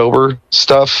our October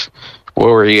stuff,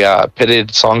 where we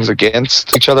pitted songs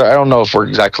against each other. I don't know if we're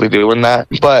exactly doing that,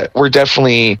 but we're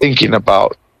definitely thinking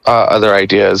about other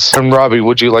ideas. And Robbie,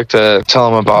 would you like to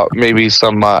tell them about maybe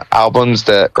some albums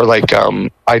that, or like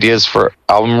ideas for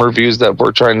album reviews that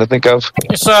we're trying to think of?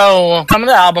 So some of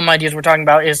the album ideas we're talking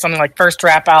about is something like first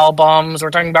rap albums.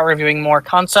 We're talking about reviewing more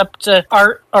concept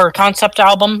art or concept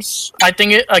albums. I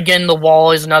think again, The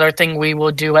Wall is another thing we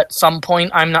will do at some point.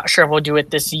 I'm not sure if we'll do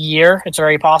it this year. It's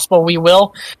very possible we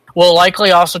will. We'll likely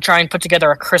also try and put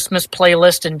together a Christmas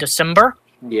playlist in December.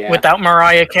 without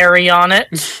Mariah Carey on it.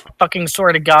 Fucking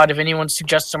swear to God, if anyone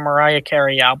suggests a Mariah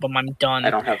Carey album, I'm done. I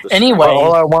don't have the anyway,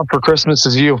 all I want for Christmas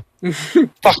is you.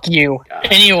 Fuck you.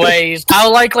 Anyways,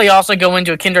 I'll likely also go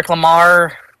into a Kendrick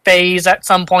Lamar phase at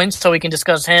some point, so we can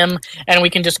discuss him, and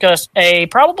we can discuss a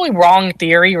probably wrong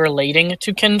theory relating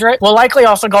to Kendrick. We'll likely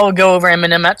also go over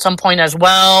Eminem at some point as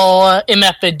well.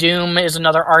 MF Doom is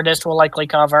another artist we'll likely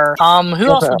cover. Who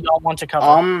else would y'all want to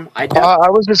cover? I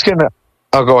was just gonna...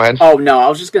 Oh, go ahead. Oh, no, I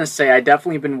was just gonna say, I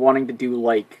definitely been wanting to do,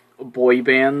 like, boy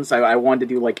bands. I wanted to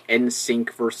do, like,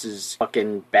 NSYNC versus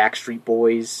fucking Backstreet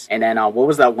Boys. And then, what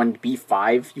was that one?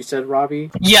 B5, you said,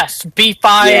 Robbie? Yes,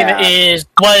 B5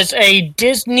 was a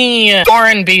Disney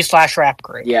R&B / rap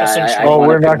group. Yeah,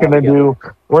 we're not gonna do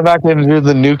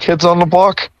the New Kids on the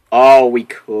Block? Oh, we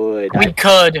could.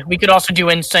 We could also do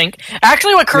NSYNC.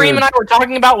 Actually, what Kareem and I were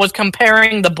talking about was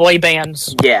comparing the boy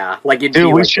bands. Yeah, like it'd Dude,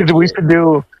 be we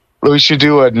like should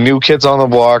do a New Kids on the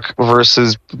Block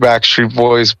versus Backstreet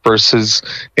Boys versus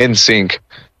NSYNC.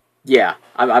 Yeah,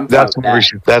 I'm that's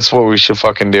what we should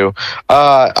fucking do.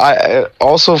 I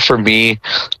also, for me,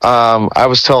 I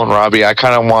was telling Robbie I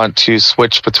kind of want to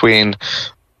switch between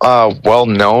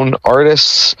well-known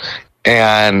artists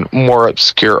and more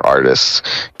obscure artists.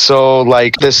 So,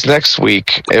 like, this next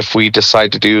week, if we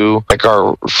decide to do, like,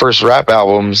 our first rap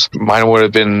albums, mine would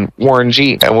have been Warren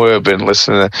G, and would have been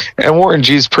listening to... And Warren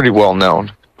G is pretty well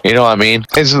known. You know what I mean?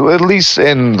 It's, at least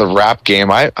in the rap game,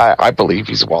 I believe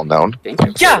he's well known.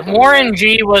 Yeah, Warren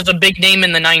G was a big name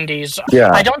in the 90s.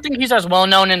 Yeah. I don't think he's as well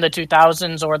known in the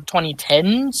 2000s or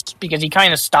 2010s, because he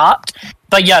kind of stopped.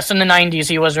 But yes, in the 90s,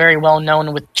 he was very well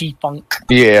known with G-Funk.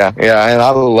 Yeah, and I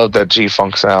love that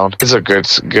G-Funk sound. It's a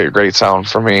great sound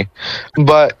for me.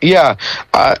 But yeah,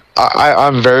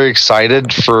 I'm very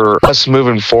excited for us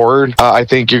moving forward. I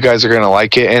think you guys are going to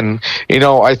like it. And, you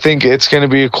know, I think it's going to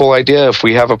be a cool idea if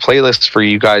we have a playlist for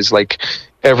you guys, like,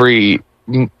 every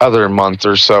other month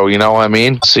or so, you know what I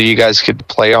mean? So you guys could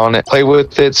play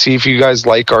with it, see if you guys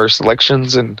like our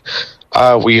selections, and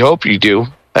we hope you do.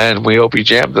 And we hope you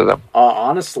jam to them.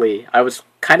 Honestly, I was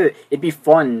kind of... It'd be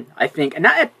fun, I think. And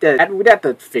we'd have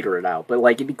to figure it out. But,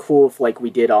 like, it'd be cool if, like, we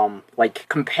did, like,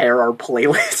 compare our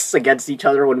playlists against each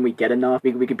other when we get enough.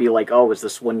 We could be like, oh, is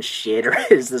this one shit or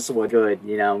is this one good?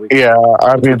 You know?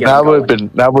 I mean,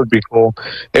 that would be cool.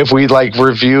 If we, like,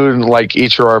 reviewed, like,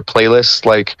 each of our playlists,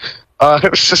 like...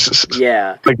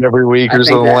 yeah. Like, every week or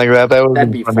something like that.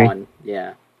 That'd be fun,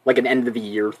 yeah. Like an end of the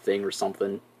year thing or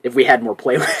something. If we had more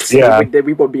playlists,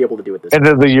 we would be able to do it this end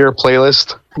of the year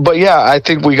playlist. But yeah, I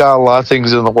think we got a lot of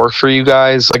things in the work for you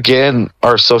guys. Again,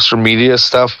 our social media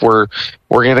stuff, we're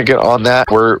gonna get on that.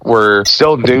 We're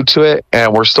still new to it,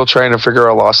 and we're still trying to figure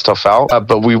a lot of stuff out.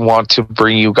 But we want to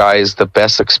bring you guys the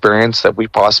best experience that we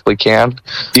possibly can,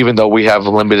 even though we have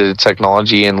limited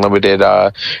technology and limited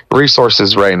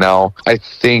resources right now. I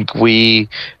think we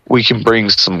can bring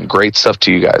some great stuff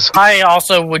to you guys. I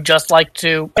also would just like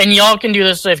to, and y'all can do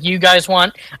this if you guys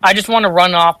want, I just want to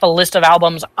run off a list of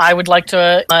albums I would like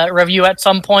to review at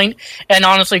some point. And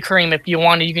honestly, Kareem, if you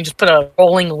wanted, you can just put a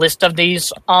rolling list of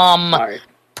these.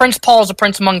 Prince Paul's A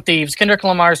Prince Among Thieves, Kendrick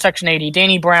Lamar's Section 80,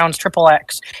 Danny Brown's Triple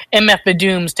X, MF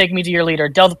Doom's Take Me to Your Leader,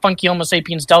 Del the Funky Homo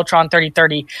Sapiens, Deltron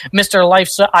 3030, Mr.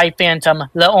 Life's I Phantom,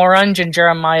 The Orange and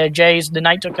Jeremiah J's The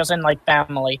Night Took Us In Like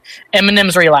Family,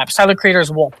 Eminem's Relapse, Tyler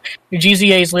Creator's Wolf,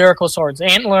 GZA's Lyrical Swords,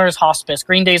 Antler's Hospice,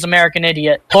 Green Day's American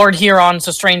Idiot, Lord Huron's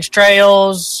The Strange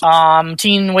Trails,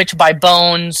 Teen Witch by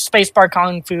Bones, Spacebar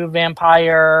Kung Fu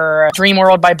Vampire, Dream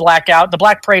World by Blackout, The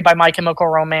Black Parade by My Chemical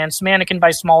Romance, Mannequin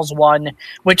by Smalls 1,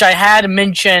 which I had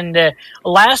mentioned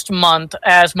last month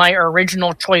as my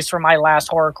original choice for my last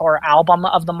horrorcore album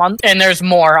of the month. And there's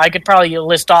more. I could probably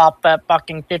list off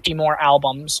fucking 50 more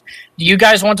albums. Do you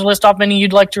guys want to list off any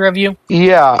you'd like to review?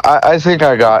 Yeah, I think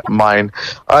I got mine.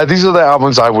 These are the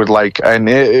albums I would like. And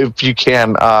if you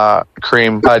can,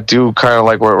 Kareem, do kind of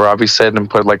like what Robbie said and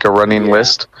put like a running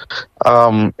list.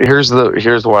 Here's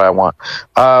what I want.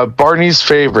 Barney's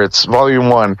Favorites, Volume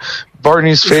 1.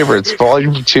 Barney's Favorites,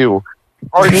 Volume 2.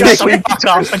 Shut the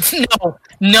fuck up.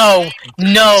 No.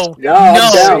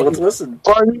 Down. Let's listen.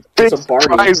 Barney's Big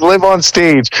Surprise, Live on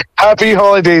Stage. Happy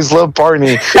Holidays, Love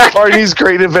Barney. Barney's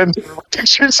Great Adventure.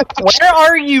 Where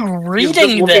are you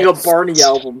reading this? Looking up Barney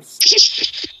albums.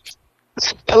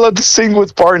 I love to sing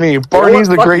with Barney. Barney's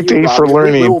a great day for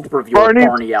learning.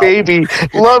 Barney Baby,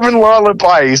 Love and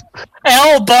Lullabies.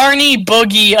 Barney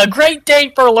Boogie, a great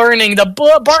day for learning. The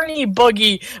Barney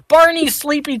Boogie, Barney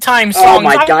Sleepy Time songs. Oh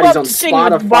my God, he's on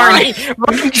Spotify. Barney,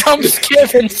 run, jump,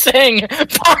 skip, and sing.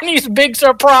 Barney's Big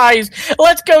Surprise.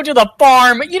 Let's go to the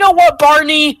farm. You know what,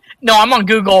 Barney? No, I'm on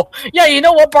Google. Yeah, you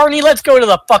know what, Barney? Let's go to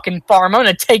the fucking farm. I'm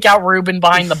gonna take out Ruben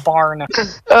behind the barn.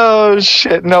 Oh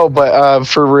shit! No, but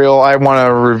for real, I want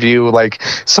to review like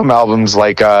some albums,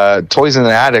 like "Toys in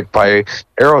the Attic" by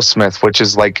Aerosmith, which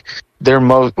is like their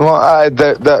most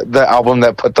the album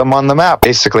that put them on the map.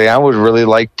 Basically, I would really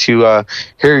like to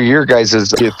hear your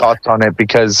guys' thoughts on it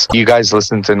because you guys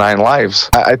listen to Nine Lives.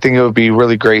 I think it would be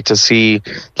really great to see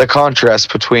the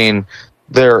contrast between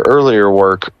their earlier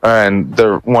work and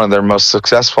one of their most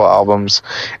successful albums,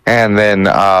 and then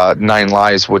Nine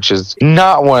Lives, which is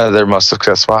not one of their most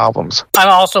successful albums. I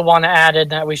also want to add in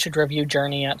that we should review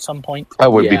Journey at some point. I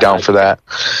would be down for that.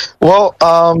 Well,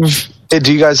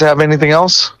 do you guys have anything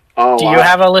else? Do you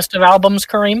have a list of albums,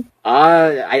 Kareem?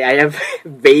 I have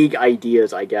vague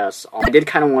ideas, I guess. I did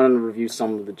kind of want to review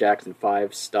some of the Jackson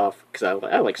 5 stuff, because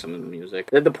I like some of the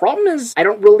music. The problem is, I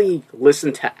don't really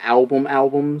listen to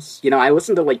albums. You know, I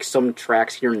listen to, like, some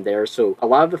tracks here and there, so a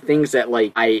lot of the things that,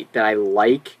 like, I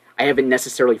like, I haven't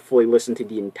necessarily fully listened to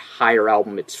the entire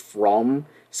album it's from,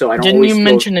 so I don't Didn't you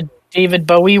mention a David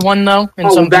Bowie one, though?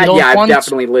 I've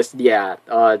definitely listed,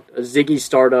 Ziggy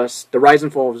Stardust, The Rise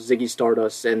and Fall of Ziggy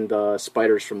Stardust, and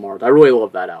Spiders from Mars. I really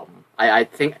love that album. I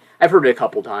think, I've heard it a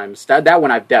couple times. That one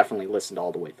I've definitely listened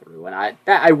all the way through, and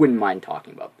I wouldn't mind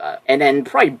talking about that. And then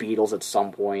probably Beatles at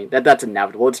some point. That's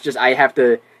inevitable. It's just, I have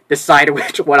to decide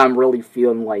which one I'm really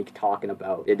feeling like talking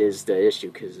about. It is the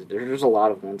issue, because there's a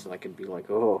lot of ones that I could be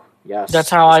like, oh, yes. That's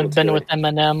how I've been with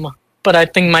Eminem. But I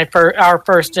think our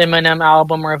first Eminem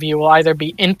album review will either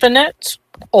be Infinite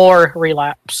or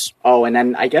Relapse. Oh, and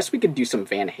then I guess we could do some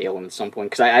Van Halen at some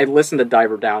point, because I listened to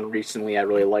Diver Down recently. I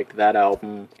really liked that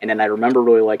album. And then I remember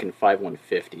really liking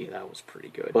 5150. That was pretty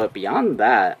good. But beyond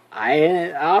that,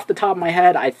 off the top of my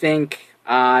head, I think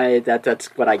that's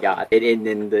what I got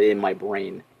in my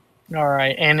brain. All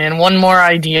right, and then one more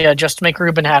idea just to make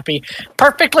Ruben happy.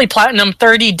 Perfectly Platinum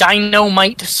 30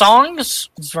 Dynamite Songs.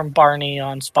 This is from Barney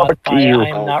on Spotify. I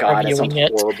am not reviewing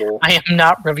it. Horrible. I am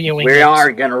not reviewing it. We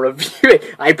are going to review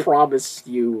it. I promise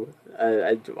you,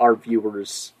 our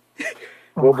viewers.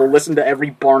 We'll listen to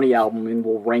every Barney album and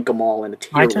we'll rank them all in a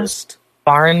tier list.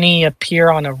 Barney appear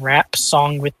on a rap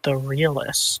song with The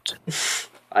Realist.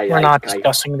 We're not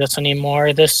discussing this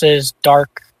anymore. This is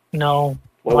dark. No.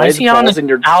 Well, why is he on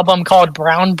an album called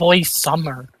Brown Boy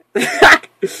Summer?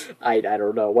 I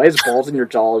don't know. Why is Balls in Your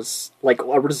Jaws like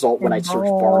a result when I search Barney?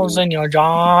 Balls in Your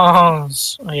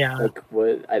Jaws. Yeah. Like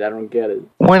what? I don't get it.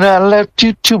 When I left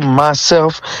you to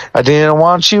myself, I didn't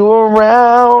want you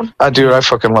around. Dude, I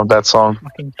fucking love that song.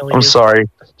 I'm sorry.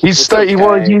 He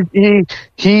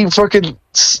fucking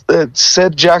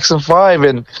said Jackson 5,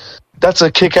 and that's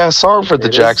a kick-ass song for the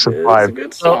Jackson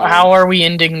 5. So how are we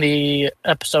ending the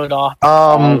episode off?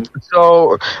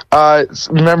 So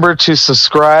remember to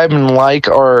subscribe and like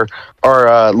our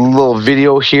little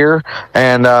video here,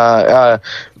 and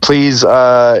please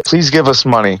give us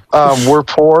money. We're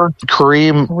poor.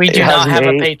 Kareem, we do not have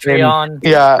a Patreon.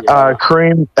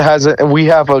 Kareem has it. We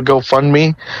have a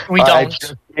GoFundMe. We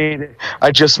don't.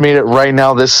 I just made it right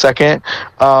now this second.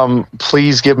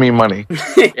 Please give me money.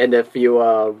 And if you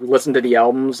listen to the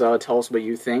albums, tell us what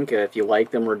you think. If you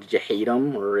like them or did you hate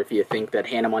them, or if you think that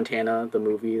Hannah Montana, the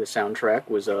movie, the soundtrack,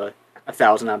 was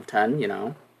 1,000 out of 10, you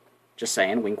know. Just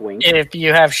saying, wink, wink. If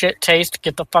you have shit taste,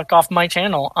 get the fuck off my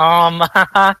channel.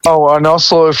 Oh, and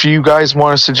also, if you guys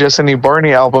want to suggest any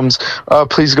Barney albums,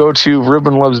 please go to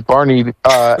RubenLovesBarney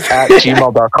at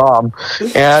gmail.com,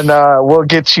 and we'll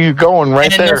get you going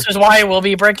right there. This is why we'll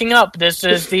be breaking up. This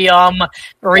is the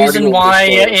reason why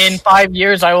in 5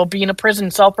 years I will be in a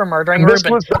prison cell for murdering Ruben. This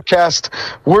was the cast.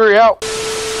 We're out.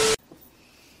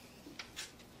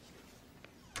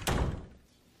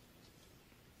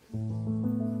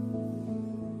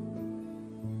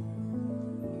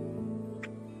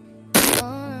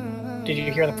 Did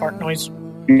you hear the fart noise?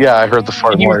 Yeah, I heard the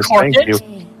fart noise. Thank you.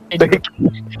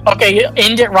 Okay,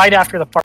 end it right after the fart.